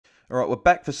All right, we're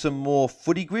back for some more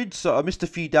Footy Grid. So I missed a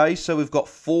few days, so we've got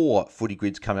 4 Footy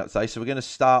Grids coming up today. So we're going to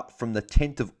start from the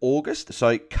 10th of August.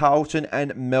 So Carlton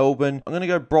and Melbourne. I'm going to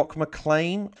go Brock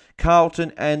McLean.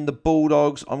 Carlton and the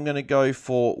Bulldogs. I'm going to go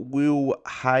for Will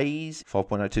Hayes,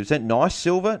 5.02%. Nice,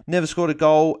 silver. Never scored a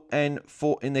goal in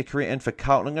their career. And for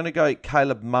Carlton, I'm going to go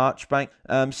Caleb Marchbank.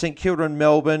 St Kilda and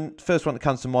Melbourne. First one that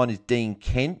comes to mind is Dean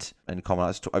Kent. And common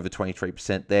arts over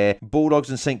 23% there. Bulldogs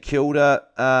and St Kilda.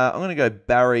 I'm going to go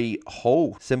Barry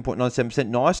Hall, 7.97%.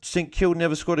 Nice. St Kilda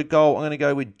never scored a goal. I'm going to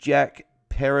go with Jack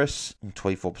Paris,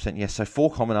 24%. Yes, so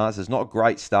 4 common answers. Not a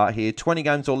great start here. 20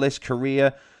 games or less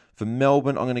career. For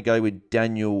Melbourne, I'm going to go with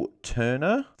Daniel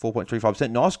Turner,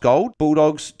 4.35%. Nice, gold.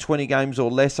 Bulldogs, 20 games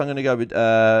or less. I'm going to go with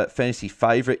fantasy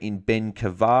favourite in Ben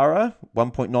Cavara,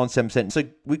 1.97%. So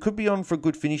we could be on for a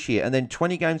good finish here. And then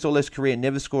 20 games or less career,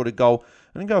 never scored a goal.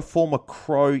 I'm going to go former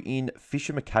Crow in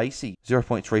Fisher McCasey,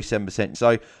 0.37%.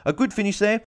 So a good finish there.